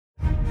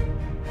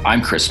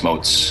I'm Chris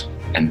Moats,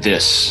 and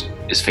this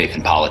is Faith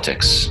in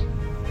Politics.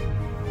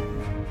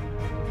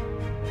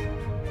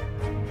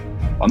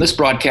 On this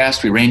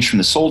broadcast, we range from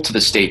the soul to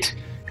the state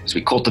as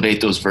we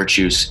cultivate those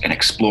virtues and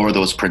explore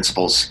those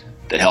principles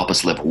that help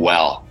us live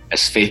well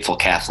as faithful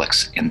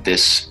Catholics in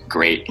this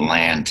great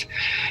land.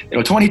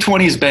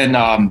 2020 has been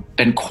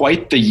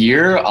quite the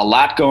year. A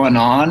lot going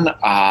on,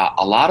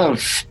 a lot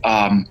of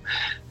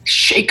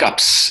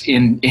shakeups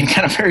in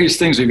kind of various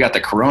things. We've got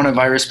the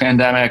coronavirus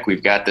pandemic.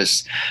 We've got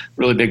this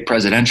really big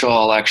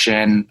presidential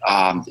election.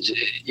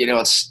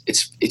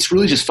 It's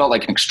really just felt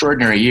like an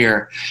extraordinary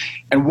year.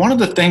 And one of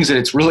the things that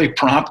it's really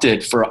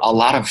prompted for a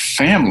lot of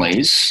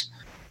families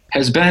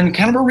has been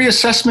kind of a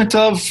reassessment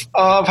of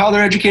how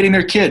they're educating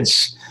their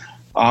kids.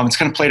 It's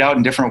kind of played out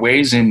in different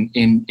ways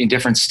in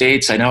different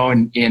states. I know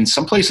in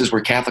some places where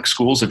Catholic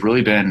schools have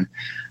really been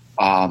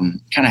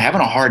kind of having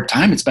a hard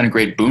time. It's been a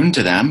great boon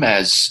to them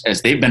as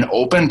they've been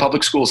open.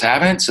 Public schools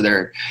haven't, so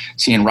they're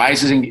seeing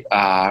rising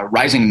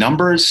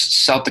numbers.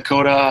 South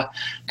Dakota,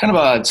 kind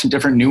of some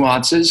different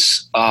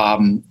nuances.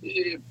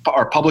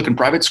 Our public and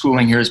private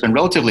schooling here has been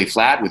relatively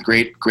flat with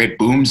great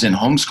booms in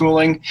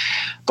homeschooling.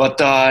 But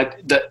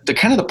the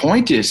kind of the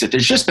point is that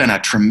there's just been a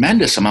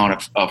tremendous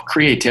amount of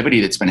creativity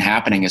that's been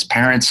happening as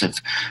parents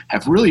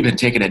have really been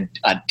taking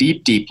a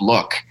deep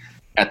look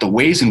at the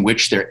ways in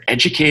which they're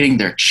educating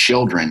their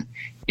children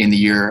in the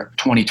year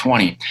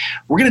 2020.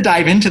 We're going to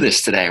dive into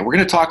this today. We're going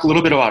to talk a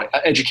little bit about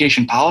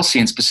education policy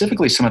and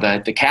specifically some of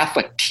the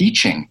Catholic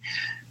teaching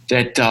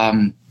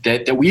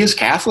that we as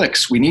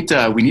Catholics, we need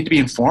to be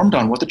informed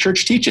on what the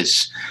Church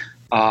teaches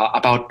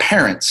about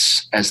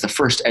parents as the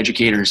first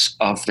educators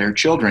of their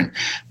children.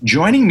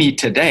 Joining me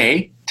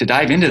today to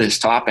dive into this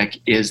topic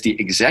is the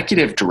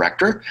executive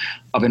director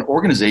of an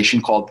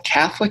organization called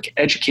Catholic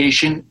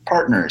Education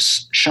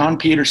Partners, Sean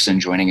Peterson,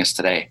 joining us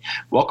today.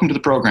 Welcome to the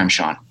program,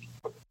 Sean.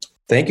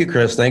 Thank you,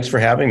 Chris. Thanks for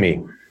having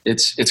me.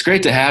 It's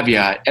great to have you.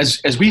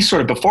 As we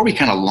sort of, before we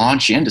kind of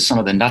launch into some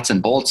of the nuts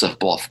and bolts of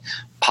both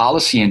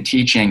policy and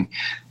teaching,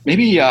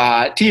 maybe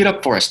tee it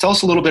up for us. Tell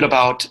us a little bit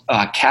about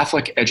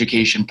Catholic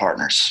Education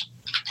Partners.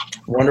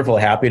 Wonderful.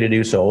 Happy to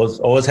do so.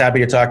 Always happy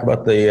to talk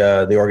about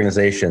the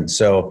organization.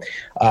 So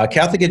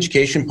Catholic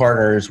Education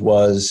Partners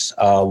was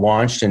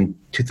launched in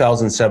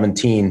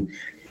 2017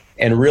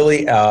 and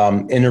really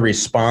in a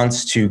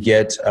response to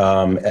get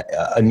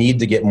a need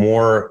to get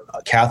more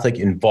Catholic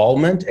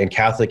involvement and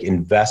Catholic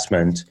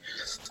investment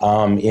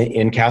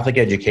in Catholic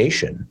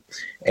education.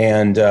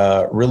 And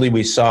really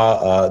we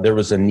saw there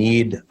was a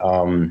need.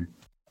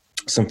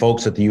 Some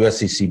folks at the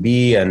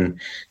USCCB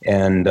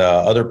and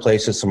other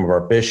places, some of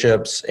our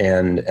bishops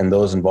and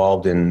those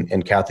involved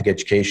in Catholic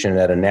education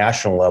at a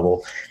national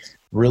level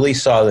really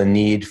saw the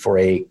need for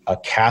a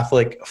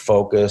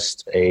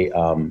Catholic-focused,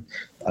 an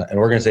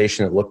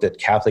organization that looked at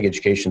Catholic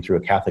education through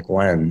a Catholic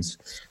lens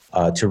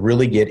to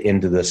really get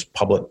into this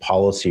public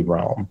policy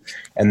realm.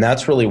 And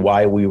that's really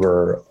why we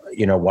were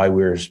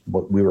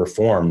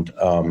formed.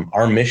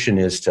 Our mission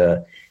is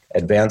to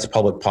advance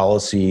public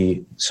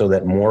policy so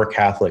that more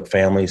Catholic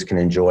families can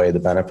enjoy the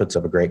benefits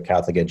of a great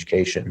Catholic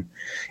education.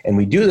 And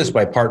we do this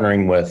by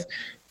partnering with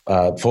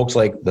folks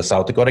like the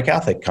South Dakota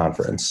Catholic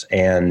Conference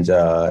and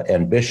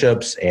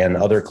bishops and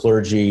other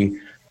clergy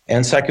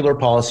and secular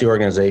policy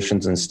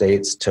organizations and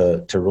states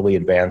to really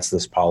advance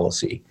this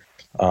policy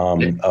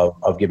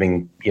of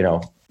giving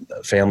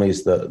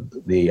families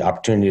the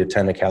opportunity to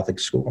attend a Catholic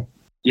school.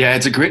 Yeah,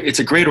 it's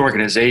a great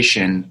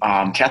organization,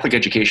 Catholic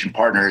Education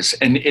Partners,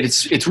 and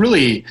it's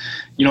really,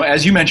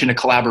 as you mentioned, a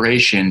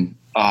collaboration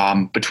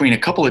between a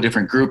couple of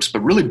different groups, but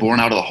really born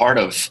out of the heart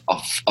of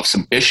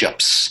some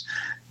bishops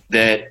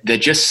that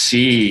just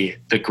see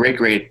the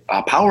great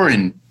power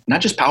and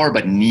not just power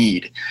but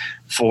need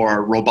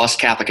for robust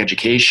Catholic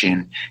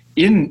education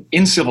in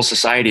civil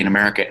society in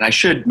America. And I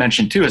should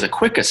mention too, as a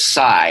quick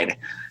aside,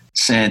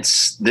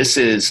 since this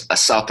is a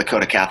South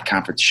Dakota Catholic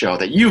Conference show,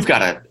 that you've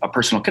got a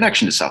personal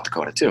connection to South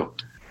Dakota too.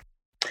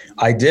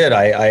 I did.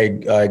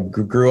 I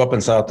grew up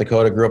in South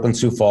Dakota, grew up in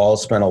Sioux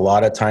Falls, spent a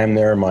lot of time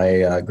there.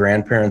 My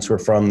grandparents were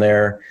from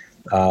there.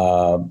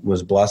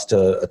 Was blessed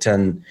to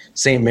attend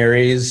St.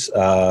 Mary's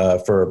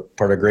for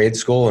part of grade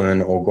school and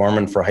then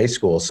O'Gorman for high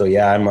school. So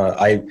yeah,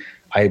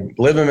 I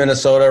live in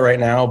Minnesota right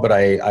now, but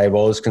I've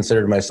always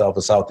considered myself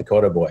a South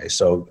Dakota boy.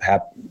 So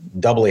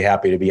doubly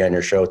happy to be on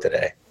your show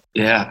today.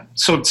 Yeah.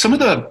 So some of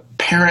the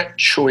parent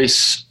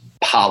choice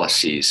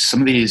policies, some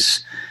of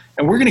these,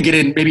 and we're going to get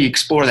in, maybe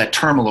explore that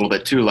term a little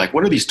bit too. Like,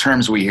 what are these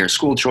terms we hear?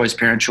 School choice,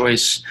 parent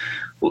choice.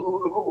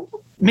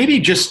 Maybe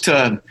just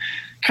to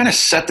kind of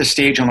set the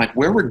stage on like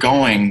where we're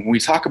going when we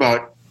talk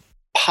about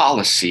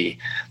policy.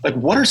 Like,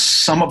 what are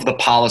some of the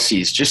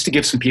policies, just to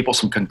give some people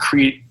some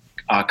concrete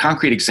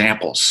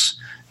examples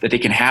that they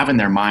can have in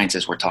their minds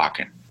as we're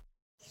talking?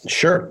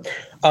 Sure.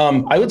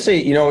 I would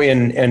say,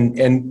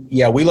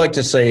 we like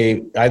to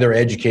say either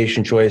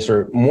education choice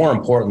or, more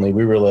importantly,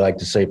 we really like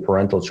to say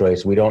parental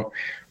choice. We don't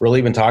really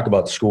even talk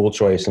about school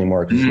choice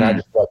anymore because it's not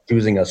just about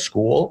choosing a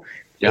school.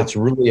 Yeah. It's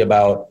really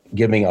about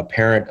giving a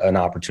parent an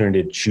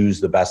opportunity to choose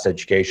the best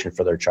education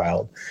for their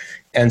child.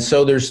 And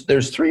so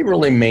there's three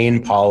really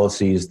main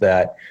policies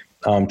that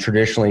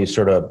traditionally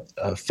sort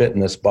of fit in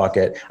this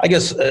bucket. I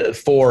guess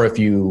four if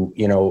you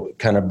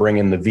kind of bring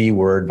in the V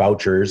word,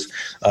 vouchers.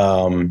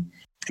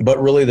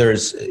 But really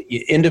there's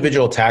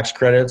individual tax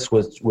credits,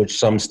 which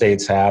some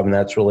states have, and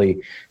that's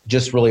really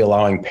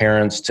allowing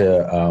parents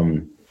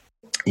to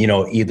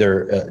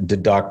either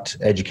deduct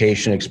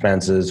education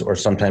expenses or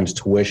sometimes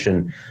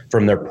tuition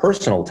from their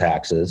personal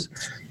taxes.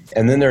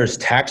 And then there's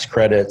tax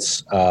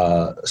credits,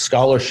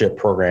 scholarship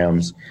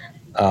programs,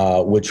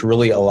 which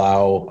really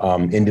allow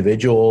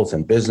individuals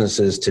and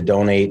businesses to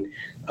donate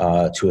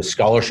to a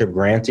scholarship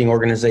granting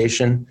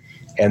organization.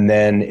 And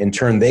then in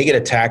turn, they get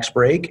a tax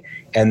break.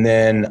 And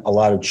then a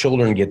lot of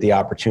children get the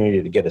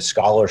opportunity to get a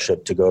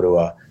scholarship to go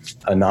to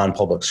a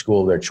non-public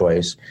school of their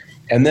choice.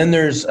 And then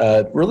there's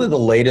really the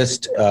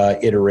latest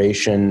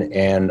iteration,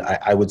 and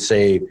I would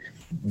say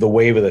the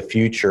wave of the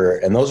future,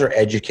 and those are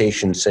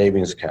education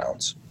savings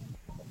accounts.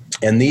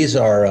 And these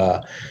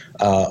are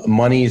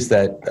monies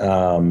that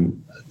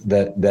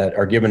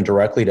are given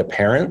directly to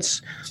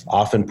parents,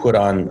 often put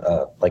on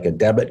like a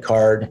debit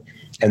card,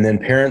 and then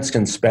parents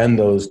can spend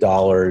those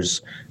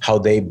dollars how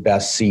they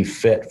best see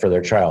fit for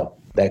their child.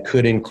 That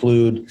could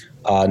include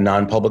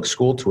non-public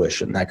school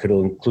tuition. That could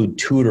include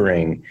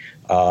tutoring,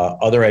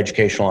 other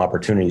educational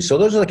opportunities. So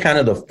those are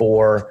the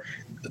four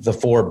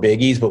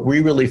biggies. But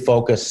we really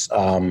focus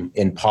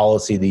in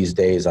policy these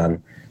days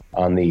on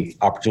the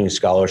opportunity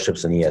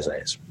scholarships and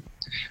ESAs.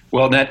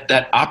 Well,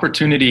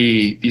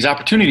 these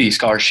opportunity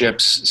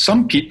scholarships,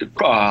 some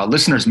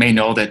listeners may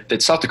know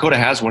that South Dakota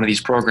has one of these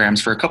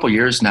programs for a couple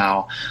years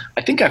now.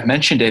 I think I've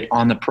mentioned it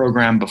on the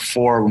program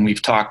before when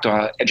we've talked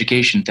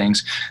education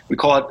things. We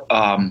call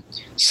it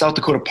South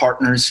Dakota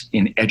Partners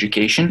in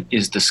Education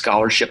is the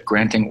scholarship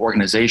granting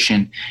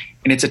organization,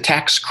 and it's a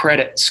tax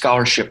credit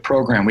scholarship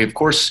program. We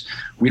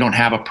don't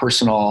have a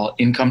personal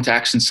income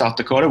tax in South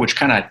Dakota, which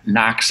kind of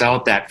knocks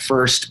out that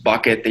first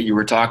bucket that you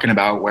were talking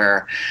about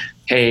where,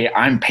 hey,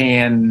 I'm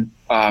paying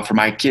for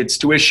my kid's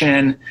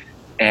tuition,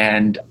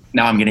 and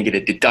now I'm going to get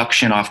a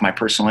deduction off my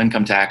personal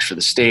income tax for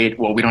the state.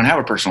 Well, we don't have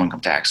a personal income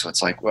tax, so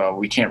it's like, well,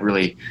 we can't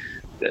really,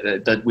 we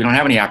don't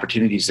have any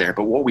opportunities there.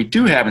 But what we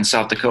do have in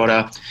South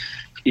Dakota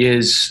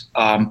is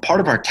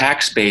part of our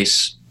tax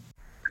base,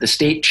 the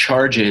state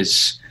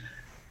charges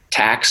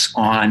tax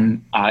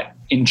on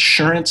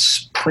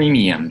insurance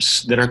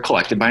premiums that are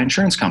collected by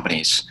insurance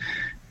companies.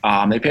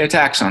 They pay a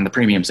tax on the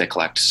premiums they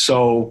collect.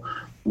 So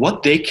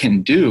what they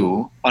can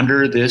do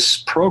under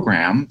this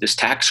program, this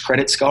tax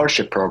credit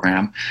scholarship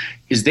program,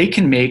 is they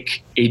can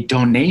make a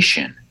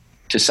donation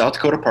to South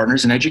Dakota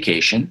Partners in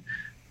Education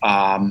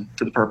for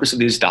the purpose of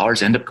these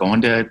dollars end up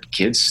going to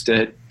kids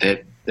that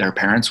their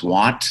parents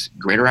want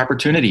greater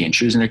opportunity in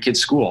choosing their kid's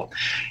school.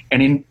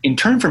 And in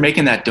turn for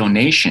making that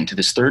donation to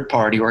this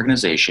third-party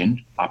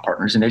organization,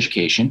 Partners in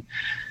Education,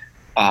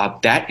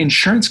 that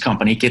insurance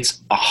company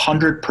gets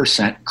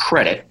 100%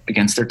 credit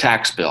against their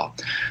tax bill.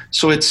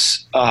 So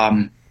it's,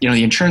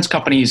 the insurance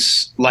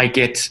companies like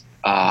it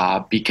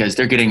because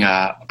they're getting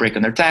a break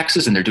on their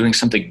taxes and they're doing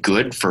something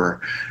good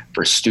for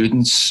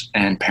students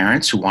and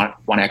parents who want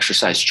to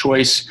exercise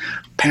choice.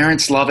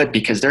 Parents love it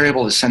because they're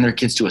able to send their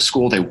kids to a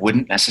school they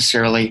wouldn't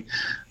necessarily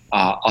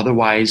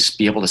otherwise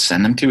be able to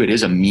send them to. It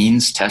is a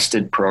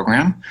means-tested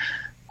program.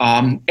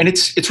 And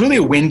it's really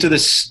a win to the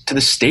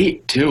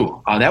state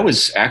too. That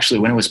was actually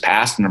when it was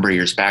passed a number of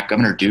years back.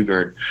 Governor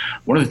Dugard,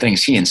 one of the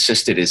things he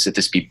insisted is that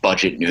this be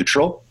budget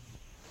neutral.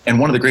 And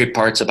one of the great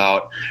parts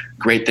about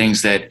great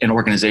things that an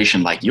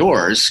organization like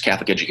yours,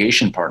 Catholic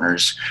Education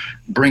Partners,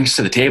 brings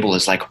to the table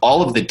is like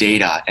all of the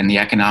data and the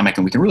economic,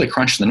 and we can really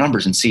crunch the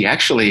numbers and see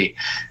actually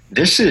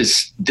this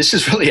is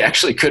really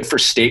actually good for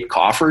state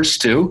coffers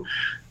too,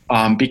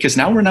 because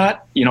now we're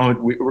not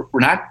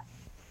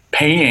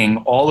paying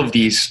all of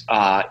these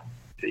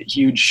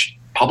huge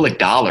public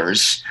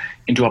dollars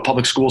into a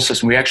public school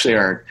system. We actually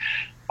are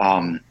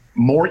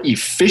more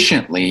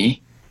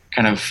efficiently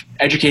kind of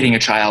educating a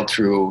child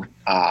through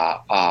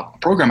a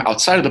program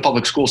outside of the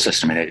public school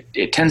system, and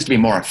it tends to be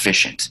more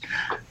efficient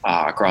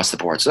across the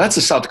board. So that's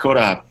the South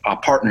Dakota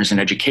Partners in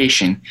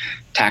Education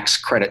Tax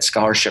Credit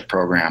Scholarship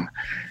Program.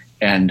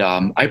 And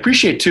I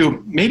appreciate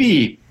too,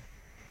 maybe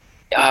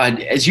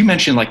as you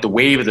mentioned, like the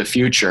wave of the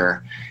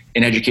future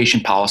in education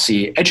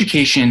policy,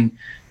 education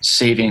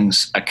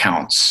savings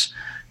accounts.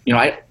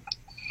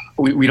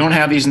 We don't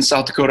have these in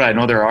South Dakota. I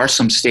know there are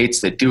some states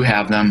that do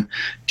have them.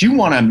 Do you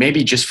want to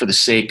maybe just for the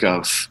sake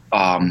of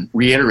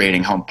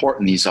reiterating how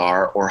important these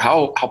are or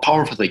how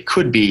powerful they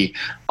could be,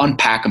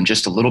 unpack them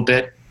just a little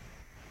bit?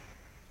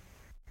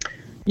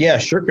 Yeah,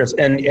 sure, Chris.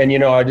 And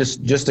I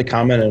just to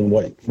comment on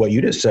what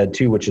you just said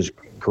too, which is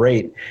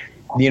great.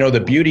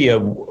 The beauty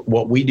of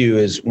what we do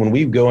is when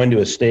we go into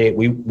a state,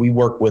 we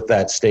work with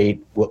that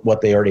state, what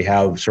they already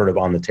have sort of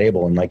on the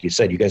table. And like you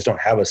said, you guys don't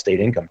have a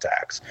state income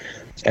tax.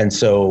 And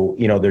so,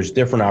 there's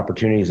different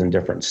opportunities in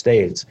different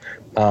states.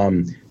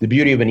 The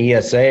beauty of an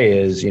ESA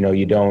is,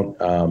 you don't,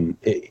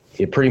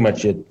 it pretty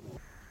much,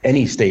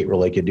 any state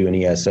really could do an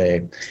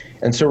ESA.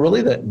 And so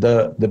really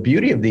the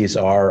beauty of these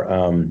are,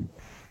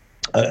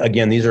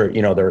 again, these are,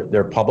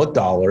 they're public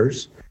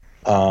dollars,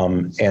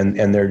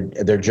 and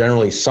they're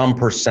generally some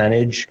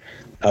percentage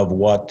of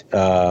what,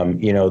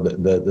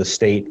 the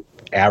state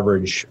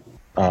average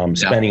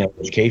spending on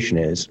education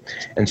is.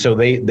 And so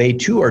they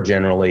too are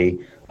generally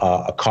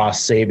a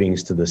cost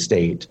savings to the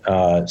state,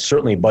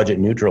 certainly budget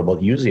neutral,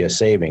 but usually a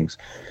savings.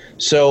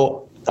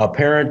 So a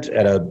parent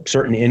at a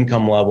certain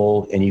income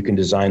level, and you can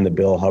design the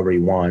bill however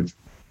you want,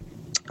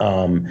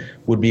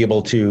 would be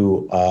able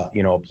to,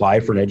 apply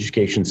for an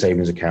education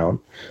savings account.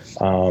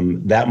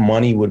 That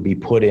money would be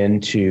put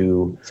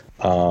into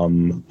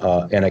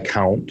an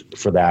account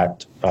for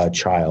that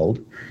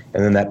child,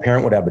 and then that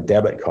parent would have a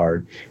debit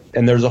card.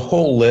 And there's a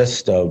whole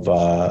list of,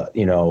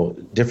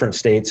 different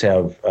states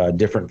have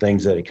different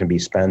things that it can be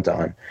spent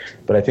on.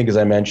 But I think, as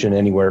I mentioned,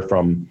 anywhere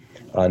from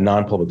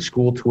non-public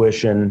school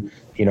tuition,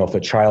 if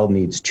a child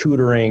needs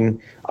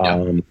tutoring,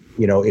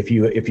 if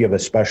you have a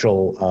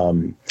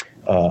special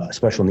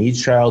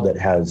needs child that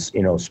has,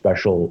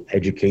 special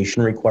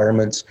education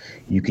requirements,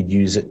 you could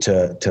use it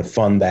to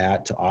fund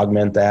that, to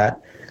augment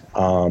that.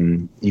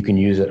 You can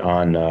use it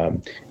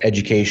on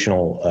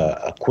educational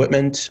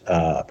equipment,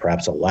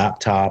 perhaps a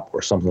laptop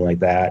or something like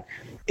that,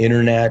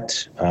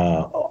 internet,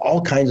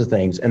 all kinds of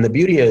things. And the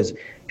beauty is,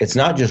 it's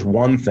not just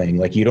one thing.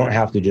 Like, you don't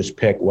have to just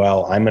pick,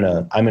 well, I'm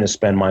gonna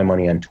spend my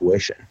money on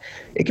tuition.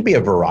 It could be a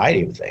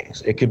variety of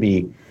things. It could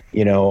be,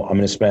 I'm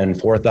going to spend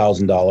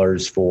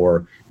 $4,000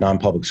 for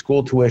non-public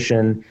school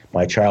tuition.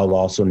 My child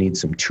also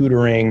needs some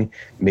tutoring.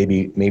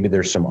 Maybe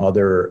there's some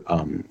other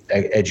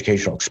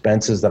educational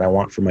expenses that I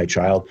want for my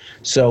child.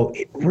 So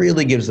it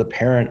really gives the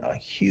parent a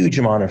huge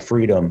amount of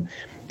freedom.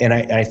 And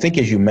I think,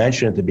 as you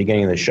mentioned at the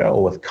beginning of the show,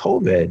 with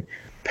COVID,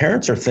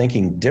 parents are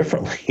thinking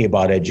differently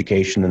about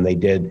education than they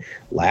did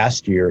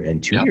last year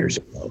and 2 years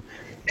ago.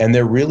 And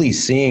they're really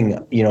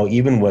seeing,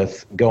 even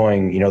with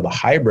going, the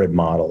hybrid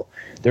model,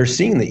 they're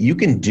seeing that you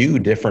can do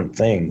different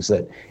things,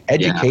 that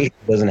education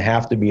doesn't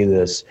have to be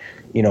this,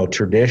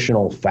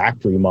 traditional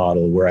factory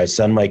model where I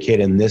send my kid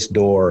in this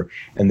door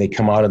and they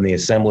come out on the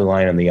assembly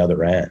line on the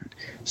other end.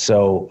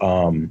 So,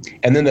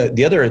 and then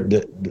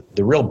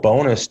the real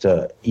bonus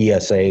to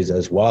ESAs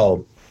as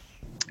well,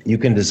 you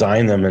can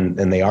design them,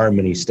 and they are in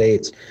many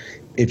states.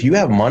 If you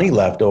have money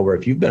left over,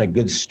 if you've been a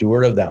good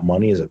steward of that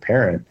money as a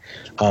parent,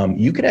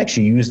 you can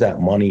actually use that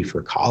money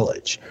for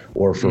college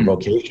or for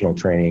vocational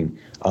training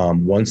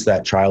once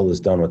that child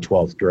is done with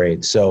 12th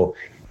grade. So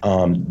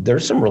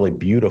there's some really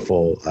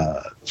beautiful,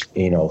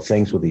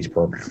 things with these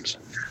programs.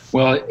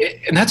 Well,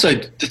 and that's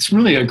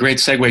really a great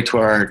segue to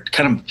our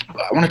I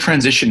want to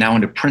transition now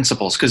into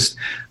principles, because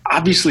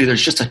obviously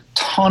there's just a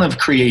ton of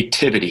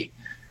creativity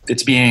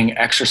that's being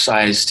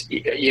exercised,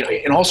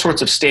 in all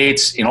sorts of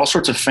states, in all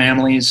sorts of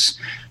families.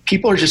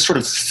 People are just sort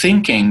of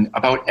thinking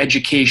about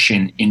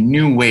education in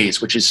new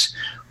ways, which is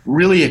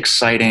really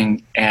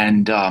exciting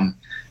and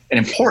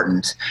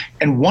important.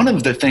 And one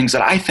of the things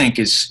that I think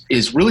is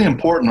really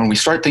important when we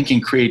start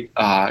thinking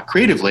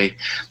creatively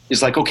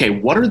is like, okay,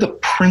 what are the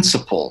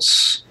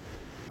principles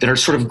that are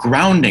sort of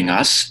grounding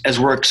us as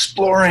we're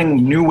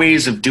exploring new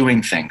ways of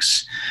doing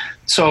things?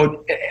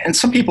 So, and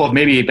some people have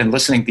maybe been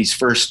listening to these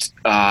first,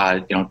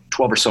 12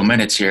 or so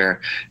minutes here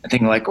and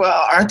thinking like,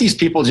 well, aren't these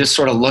people just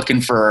sort of looking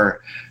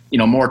for,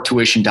 more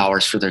tuition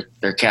dollars for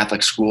their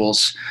Catholic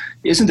schools?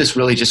 Isn't this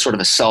really just sort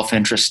of a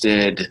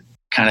self-interested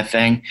kind of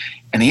thing?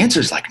 And the answer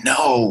is like,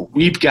 no,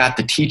 we've got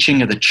the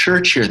teaching of the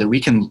church here that we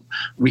can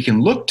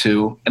look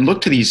to, and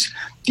look to these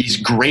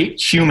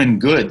great human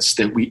goods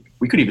that we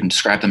could even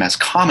describe them as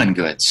common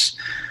goods.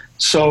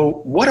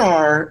 So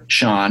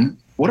Sean,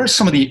 what are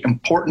some of the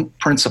important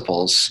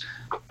principles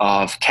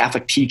of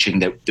Catholic teaching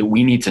that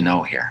we need to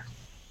know here?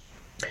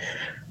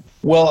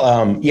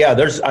 Well,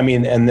 there's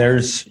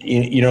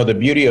the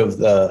beauty of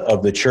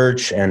the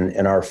church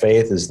and our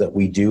faith is that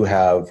we do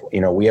have,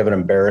 we have an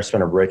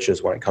embarrassment of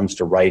riches when it comes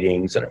to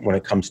writings and when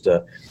it comes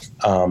to,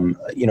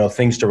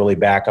 things to really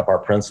back up our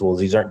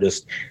principles. These aren't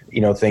just,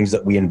 things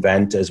that we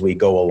invent as we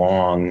go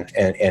along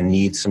and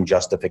need some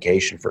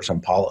justification for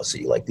some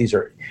policy. Like these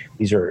are,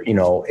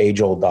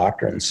 age-old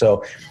doctrines.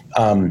 So,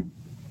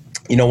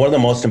 one of the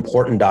most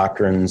important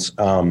doctrines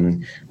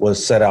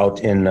was set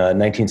out in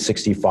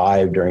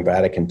 1965 during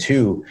Vatican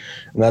II,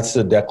 and that's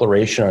the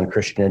Declaration on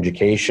Christian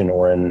Education,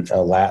 or in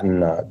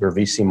Latin,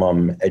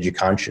 Brevissimum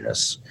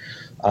Educationis.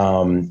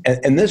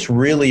 And this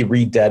really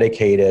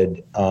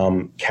rededicated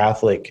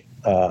Catholic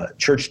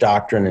church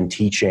doctrine and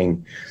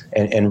teaching,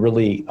 and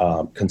really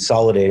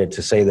consolidated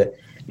to say that,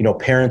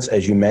 parents,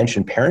 as you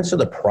mentioned, parents are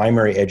the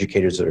primary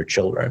educators of their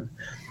children.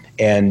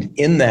 And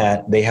in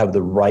that, they have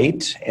the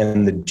right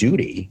and the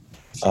duty.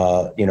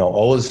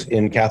 Always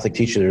in Catholic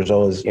teaching, there's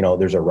always,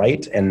 there's a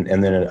right and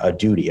then a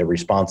duty, a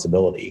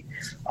responsibility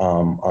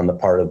on the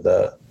part of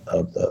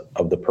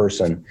the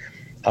person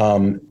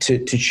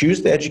to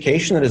choose the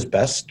education that is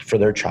best for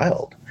their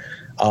child.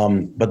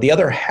 But the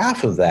other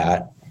half of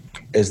that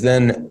is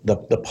then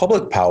the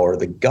public power,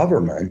 the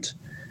government,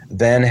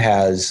 then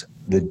has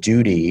the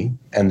duty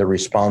and the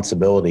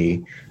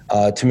responsibility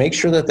to make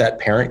sure that that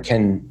parent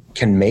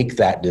can make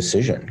that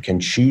decision, can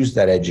choose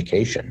that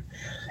education.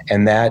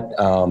 And that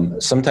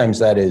sometimes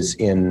that is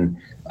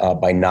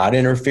by not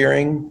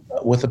interfering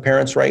with the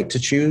parent's right to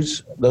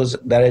choose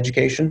that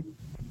education.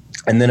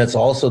 And then it's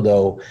also,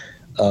 though,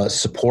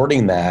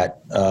 supporting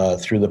that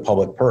through the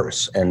public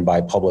purse and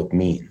by public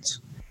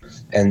means.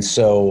 And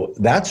so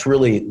that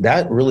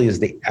really is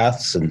the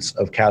essence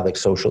of Catholic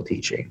social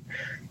teaching.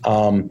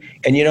 And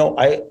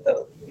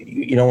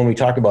when we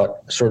talk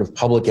about sort of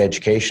public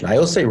education, I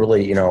always say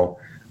really,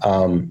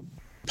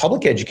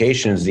 public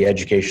education is the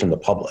education of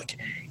the public.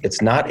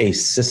 It's not a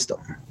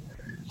system,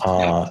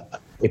 a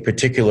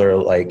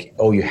particular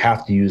you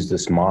have to use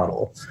this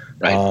model,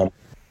 right.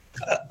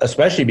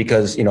 Especially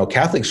because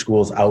Catholic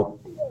schools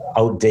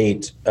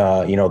outdate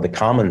the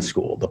common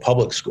school, the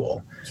public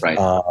school, right.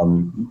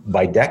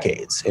 By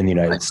decades in the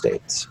United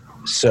States.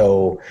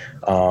 So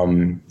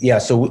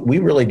so we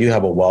really do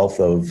have a wealth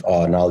of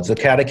knowledge. The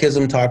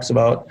Catechism talks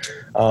about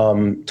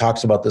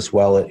this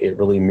well. It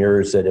really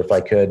mirrors it. If I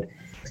could,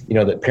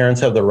 that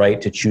parents have the right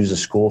to choose a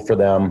school for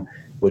them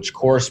which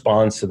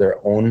corresponds to their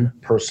own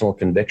personal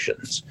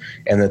convictions,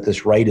 and that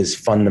this right is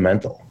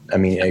fundamental. I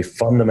mean, a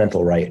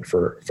fundamental right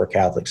for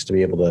Catholics to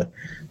be able to,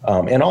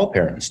 and all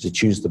parents, to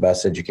choose the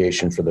best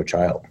education for their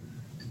child.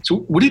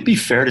 So would it be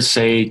fair to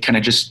say, kind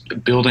of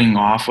just building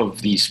off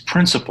of these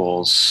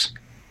principles,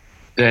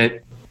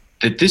 that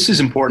this is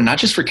important not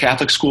just for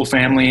Catholic school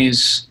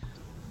families,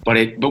 but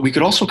we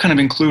could also kind of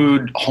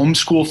include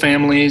homeschool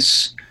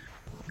families,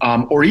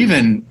 or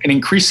even an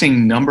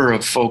increasing number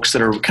of folks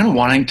that are kind of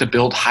wanting to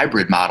build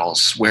hybrid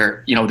models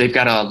where they've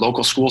got a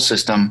local school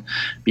system,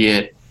 be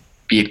it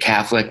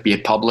Catholic, be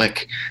it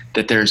public,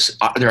 that there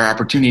are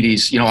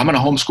opportunities. I'm going to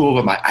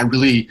homeschool,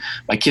 but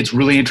my kid's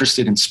really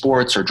interested in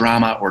sports or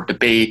drama or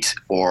debate,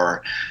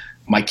 or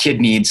my kid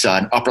needs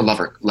an upper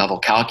level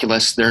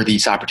calculus. There are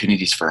these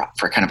opportunities for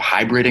kind of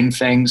hybriding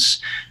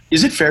things.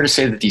 Is it fair to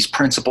say that these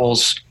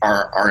principles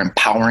are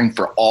empowering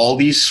for all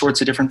these sorts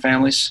of different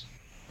families?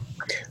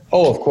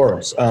 Oh, of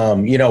course.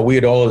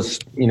 We'd always,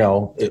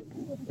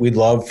 we'd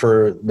love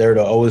for there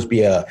to always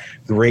be a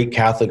great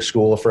Catholic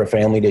school for a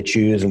family to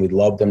choose, and we'd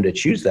love them to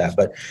choose that.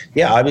 But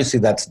yeah, obviously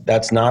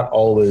that's not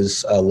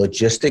always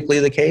logistically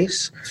the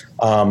case,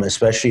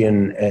 especially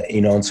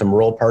in some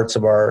rural parts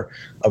of our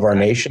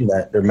nation,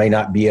 that there may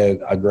not be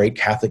a great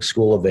Catholic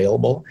school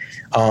available.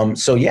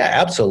 So yeah,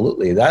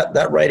 absolutely,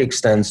 that right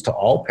extends to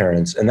all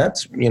parents, and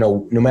that's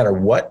no matter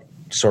what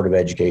sort of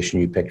education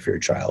you pick for your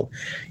child.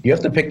 You have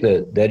to pick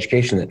the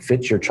education that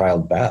fits your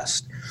child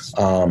best.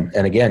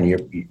 And again,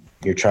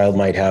 your child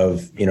might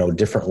have,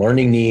 different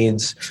learning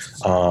needs.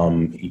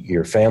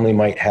 Your family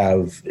might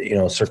have,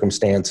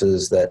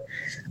 circumstances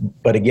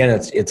but again,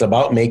 it's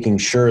about making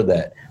sure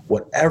that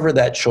whatever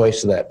that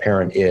choice of that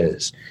parent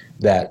is,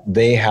 that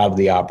they have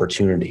the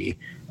opportunity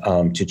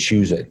to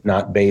choose it,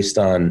 not based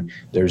on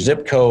their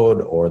zip code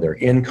or their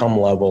income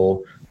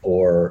level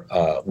or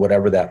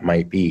whatever that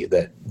might be,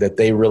 that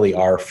they really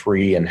are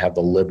free and have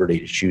the liberty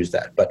to choose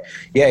that. But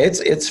yeah,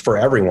 it's for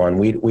everyone.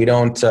 We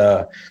don't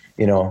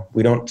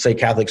say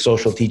Catholic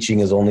social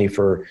teaching is only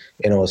for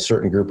a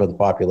certain group of the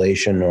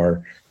population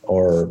or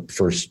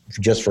for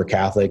just for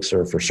Catholics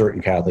or for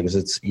certain Catholics.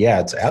 It's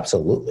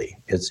absolutely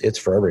it's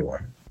for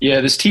everyone. Yeah,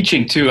 this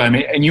teaching too. I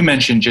mean, and you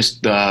mentioned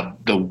just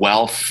the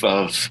wealth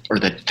of, or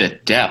the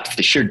depth,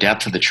 the sheer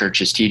depth of the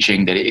Church's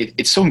teaching, that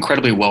it's so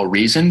incredibly well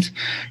reasoned,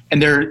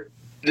 and they're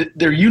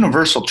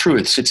universal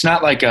truths. It's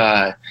not like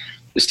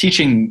this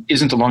teaching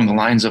isn't along the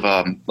lines of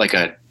an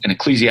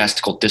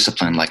ecclesiastical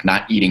discipline, like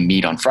not eating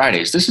meat on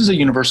Fridays. This is a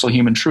universal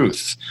human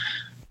truth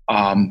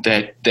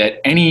that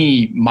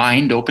any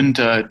mind open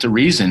to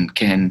reason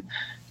can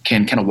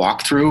kind of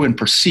walk through and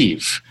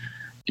perceive.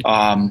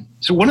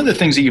 So one of the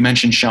things that you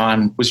mentioned,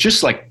 Sean, was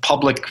just like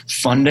public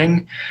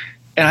funding,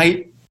 and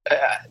I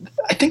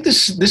think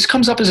this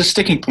comes up as a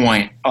sticking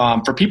point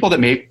for people that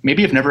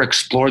maybe have never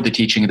explored the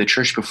teaching of the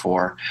Church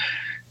before,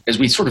 as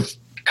we sort of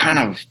kind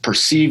of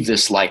perceive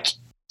this like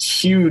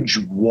huge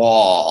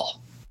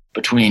wall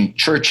between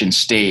church and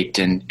state,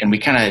 and we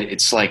kind of,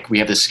 it's like we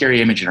have this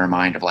scary image in our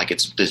mind of like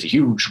it's this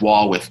huge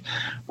wall with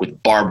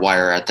barbed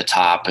wire at the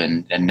top,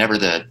 and never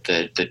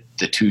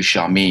the two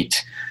shall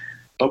meet.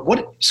 But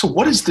what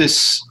does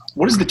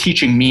the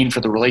teaching mean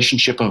for the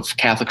relationship of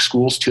Catholic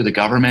schools to the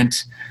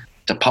government,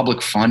 to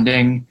public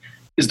funding?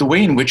 Is the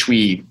way in which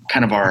we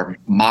kind of our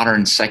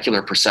modern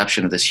secular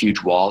perception of this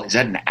huge wall, is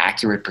that an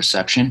accurate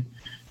perception?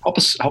 Help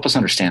us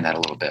understand that a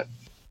little bit.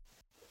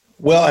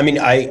 Well, I mean,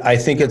 I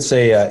think it's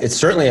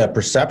certainly a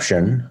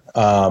perception.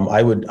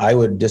 I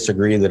would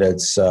disagree that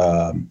it's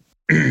always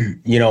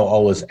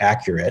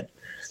accurate.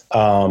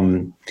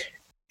 One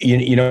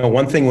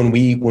thing when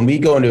we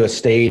go into a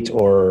state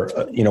or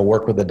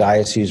work with the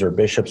diocese or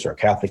bishops or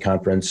Catholic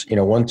conference,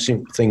 one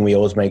thing we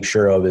always make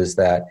sure of is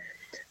that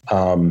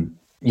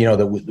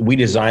that we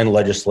design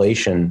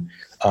legislation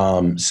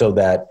so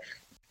that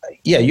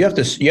Yeah, you have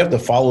to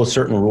follow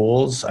certain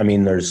rules. I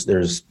mean, there's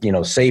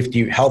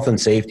safety, health and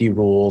safety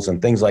rules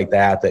and things like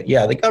that.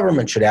 Yeah, the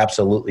government should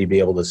absolutely be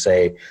able to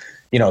say,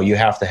 you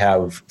have to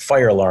have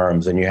fire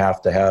alarms and you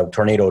have to have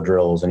tornado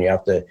drills and you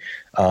have to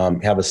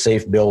have a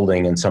safe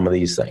building and some of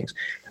these things.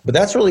 But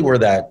that's really where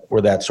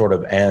that sort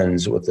of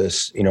ends with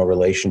this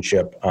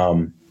relationship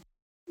between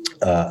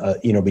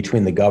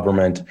the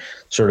government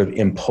sort of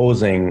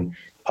imposing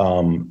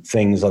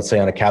things, let's say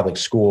on a Catholic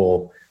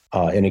school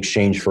in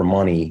exchange for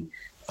money.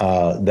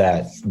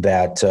 That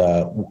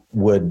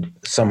would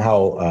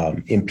somehow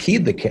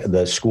impede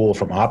the school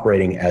from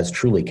operating as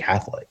truly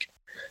Catholic.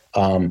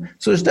 So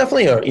there's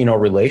definitely a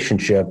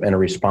relationship and a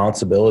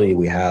responsibility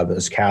we have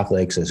as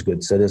Catholics, as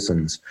good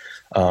citizens,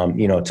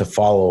 to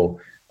follow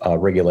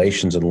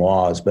regulations and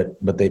laws, but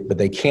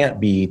they can't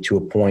be to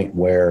a point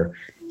where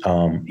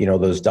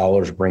those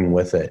dollars bring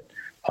with it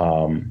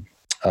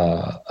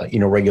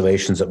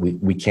regulations that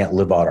we can't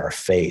live out our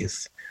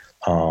faith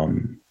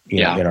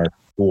in our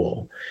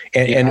school.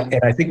 And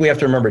I think we have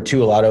to remember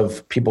too, a lot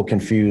of people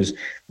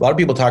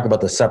talk about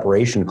the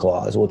separation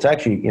clause. Well, it's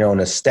actually, an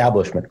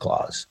establishment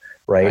clause,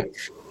 right?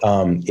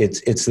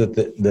 It's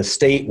that the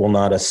state will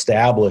not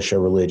establish a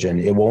religion.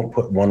 It won't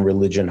put one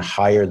religion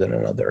higher than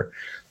another.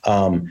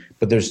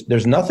 But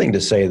there's nothing to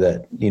say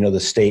that, the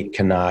state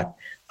cannot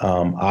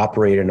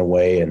operate in a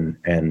way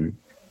and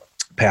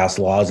pass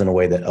laws in a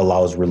way that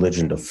allows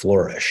religion to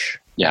flourish.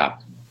 Yeah.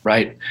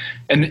 Right.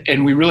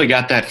 And we really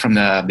got that from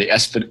the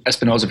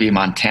Espinoza v.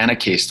 Montana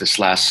case this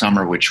last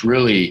summer, which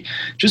really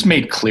just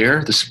made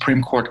clear, the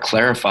Supreme Court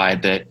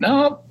clarified that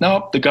no,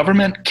 the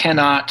government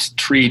cannot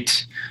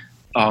treat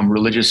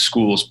religious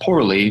schools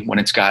poorly when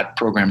it's got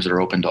programs that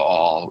are open to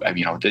all.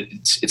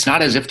 It's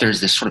not as if there's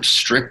this sort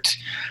of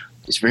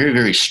this very,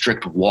 very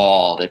strict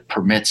wall that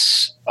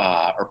permits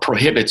or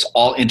prohibits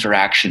all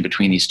interaction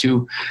between these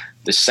two,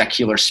 the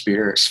secular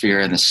sphere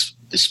and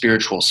the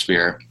spiritual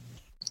sphere.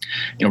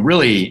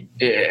 Really,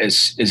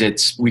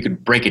 we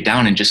could break it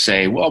down and just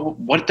say, well,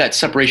 what that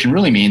separation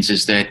really means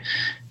is that,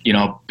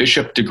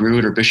 Bishop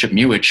DeGroote or Bishop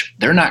Muich,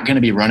 they're not going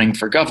to be running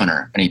for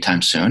governor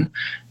anytime soon.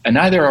 And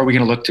neither are we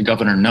going to look to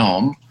Governor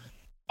Noem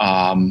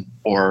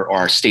or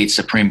our state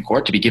Supreme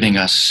Court to be giving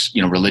us,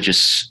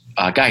 religious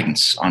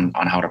guidance on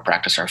how to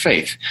practice our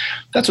faith.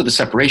 That's what the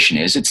separation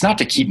is. It's not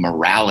to keep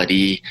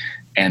morality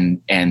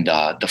and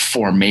the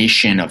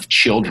formation of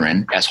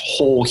children as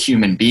whole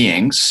human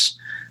beings,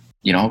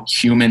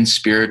 human,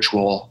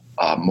 spiritual,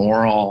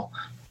 moral.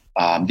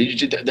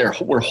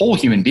 We're whole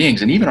human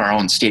beings, and even our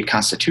own state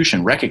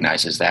constitution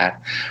recognizes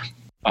that.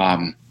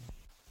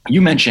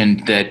 You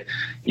mentioned that,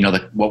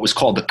 what was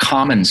called the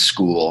common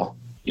school,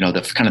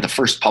 the kind of the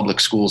first public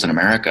schools in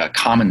America,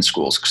 common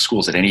schools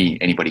that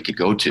anybody could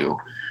go to.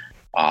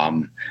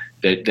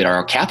 That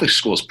our Catholic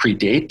schools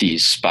predate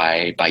these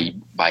by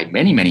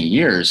many, many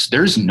years.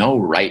 There's no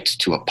right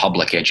to a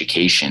public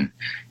education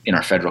in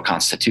our federal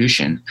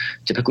constitution,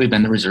 typically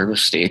been the reserve of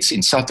states.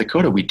 In South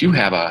Dakota, we do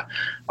have a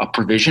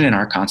provision in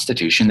our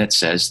constitution that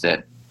says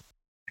that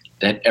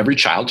every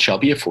child shall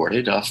be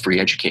afforded a free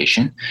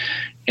education.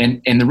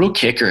 And the real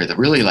kicker, the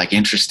really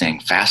interesting,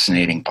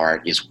 fascinating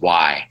part is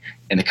why.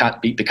 And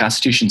the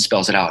Constitution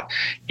spells it out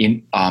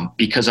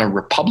because our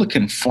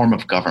republican form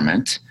of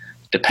government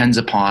depends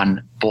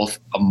upon both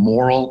a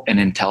moral and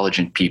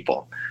intelligent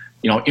people.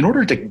 In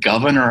order to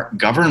govern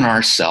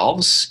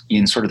ourselves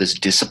in sort of this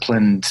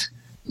disciplined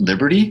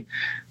liberty,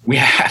 we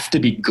have to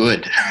be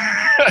good.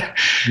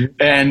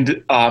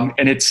 And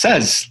it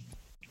says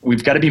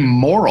we've got to be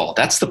moral.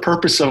 That's the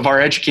purpose of our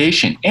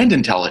education, and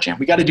intelligent.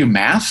 We got to do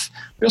math.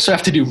 We also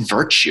have to do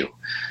virtue.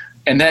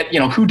 And that,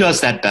 who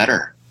does that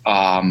better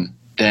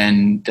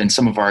than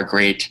some of our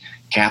great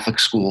Catholic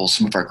schools,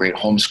 some of our great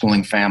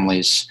homeschooling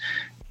families.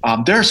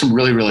 There are some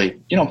really, really,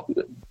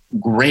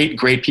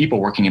 great people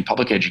working in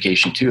public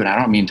education too. And I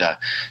don't mean to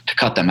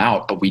cut them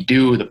out, but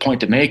the point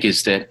to make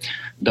is that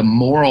the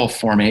moral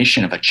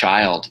formation of a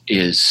child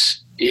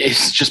is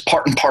just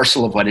part and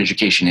parcel of what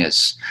education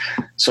is.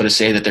 So to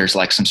say that there's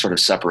some sort of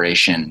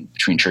separation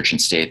between church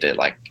and state that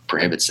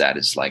prohibits that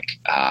is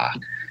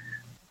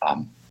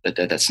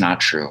that's not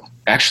true.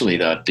 Actually,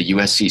 the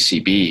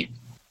USCCB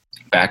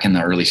back in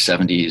the early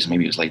 70s,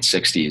 maybe it was late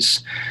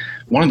 60s,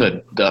 one of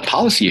the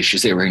policy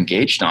issues they were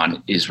engaged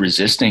on is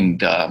resisting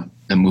the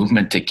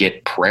movement to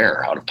get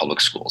prayer out of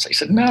public schools. They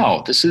said,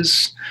 no, this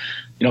is,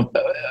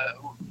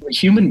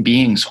 human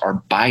beings are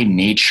by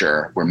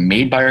nature, we're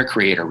made by our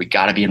Creator. We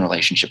got to be in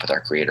relationship with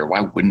our Creator.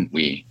 Why wouldn't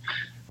we?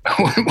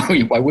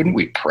 Why wouldn't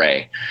we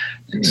pray?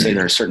 And say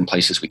there are certain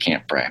places we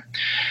can't pray.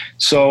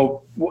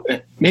 So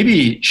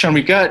maybe, Sean,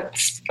 we've got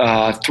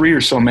 3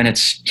 or so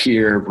minutes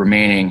here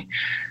remaining.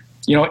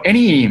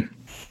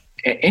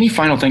 Any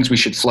final things we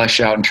should flesh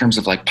out in terms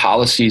of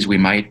policies we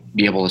might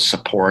be able to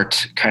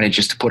support, kind of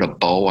just to put a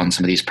bow on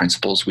some of these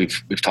principles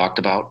we've talked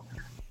about?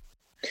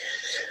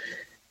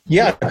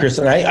 Yeah, Chris,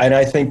 and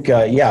I think,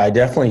 I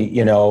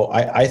definitely,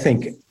 I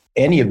think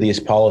any of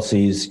these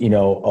policies,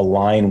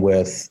 align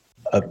with,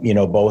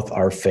 both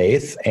our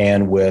faith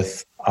and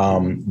with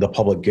the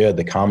public good,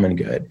 the common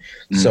good.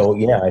 So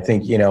yeah, I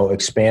think,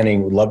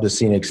 expanding, would love to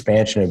see an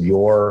expansion of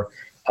your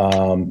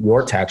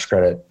tax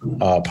credit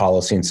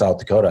policy in South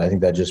Dakota. I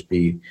think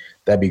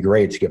that'd be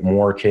great to get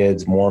more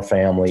kids, more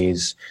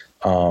families,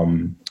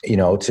 to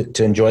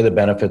enjoy the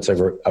benefits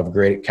of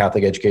great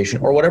Catholic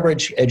education, or whatever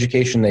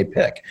education they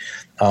pick.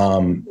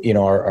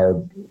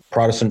 Our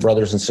Protestant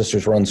brothers and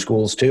sisters run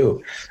schools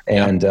too.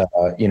 And,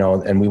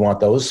 and we want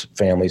those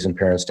families and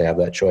parents to have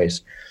that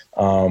choice.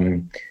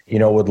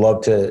 Would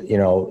love to,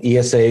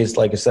 ESAs,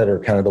 like I said, are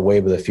kind of the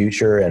wave of the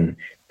future, and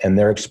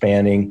they're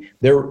expanding.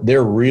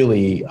 They're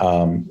really,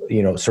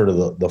 sort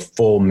of the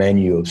full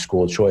menu of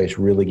school choice,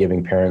 really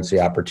giving parents the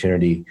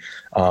opportunity,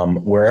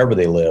 wherever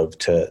they live,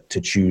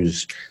 to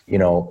choose.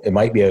 It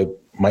might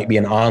be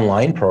an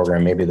online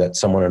program, maybe that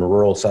someone in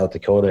rural South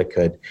Dakota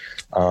could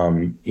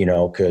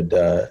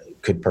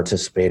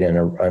participate in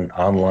an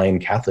online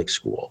Catholic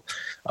school,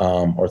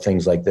 or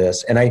things like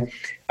this. And I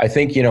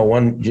think,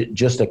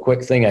 just a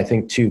quick thing, I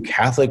think too,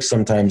 Catholics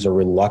sometimes are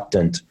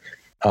reluctant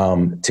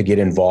to get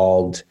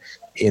involved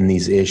in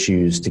these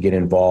issues, to get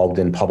involved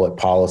in public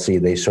policy.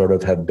 They sort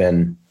of have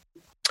been,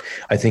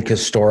 I think,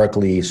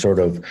 historically sort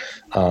of,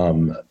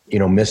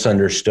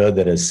 misunderstood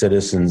that as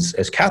citizens,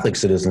 as Catholic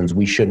citizens,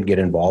 we shouldn't get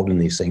involved in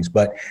these things.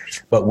 But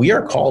we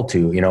are called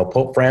to.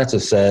 Pope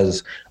Francis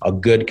says a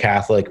good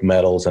Catholic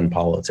meddles in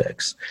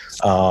politics,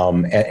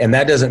 and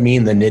that doesn't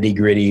mean the nitty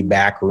gritty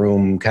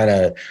backroom kind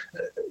of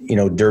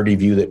dirty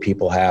view that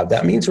people have.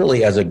 That means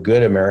really, as a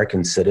good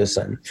American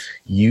citizen,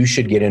 you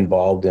should get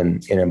involved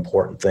in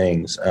important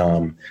things.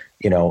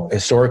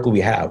 Historically,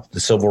 we have the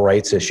civil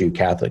rights issue.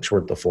 Catholics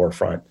were at the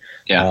forefront.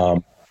 Yeah.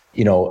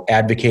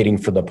 Advocating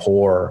for the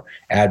poor,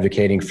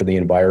 advocating for the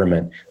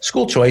environment.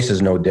 School choice is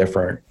no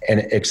different, and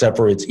except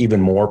for it's even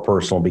more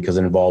personal because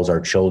it involves our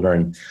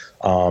children,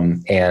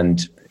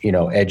 and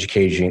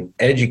educating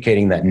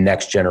that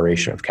next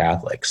generation of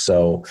Catholics.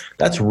 So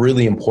that's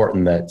really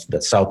important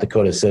that South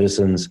Dakota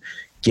citizens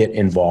get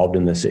involved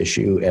in this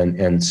issue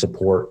and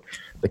support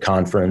the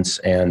conference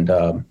and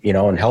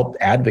help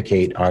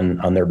advocate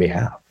on their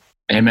behalf.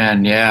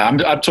 Amen. Yeah, I'm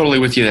totally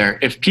with you there.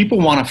 If people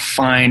want to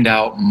find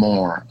out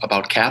more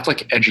about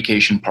Catholic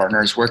Education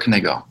Partners, where can they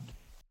go?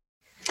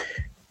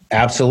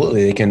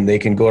 Absolutely. They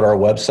can go to our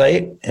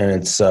website, and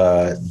it's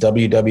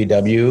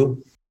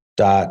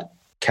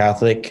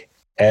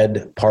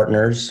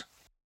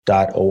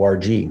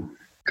www.catholicedpartners.org.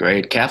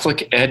 Great.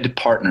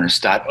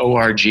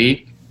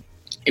 CatholicEdPartners.org.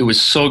 It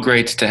was so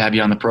great to have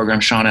you on the program,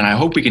 Sean, and I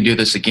hope we can do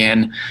this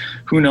again.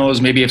 Who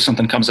knows, maybe if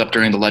something comes up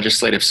during the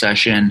legislative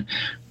session,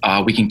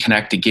 we can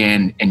connect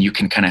again, and you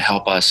can kind of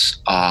help us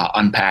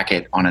unpack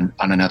it on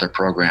another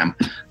program.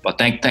 But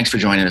thanks for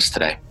joining us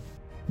today.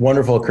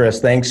 Wonderful, Chris.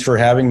 Thanks for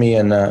having me,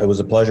 and it was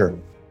a pleasure.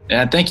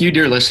 And thank you,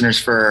 dear listeners,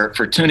 for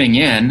tuning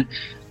in.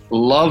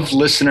 Love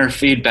listener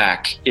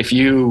feedback. If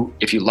you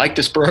like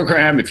this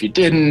program, if you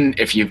didn't,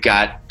 if you've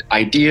got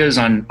ideas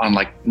on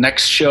like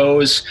next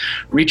shows,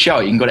 reach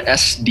out. You can go to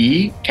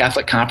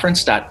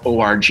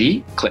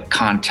sdcatholicconference.org, click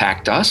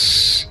contact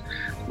us.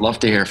 Love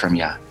to hear from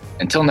you.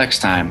 Until next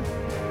time,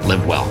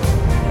 live well.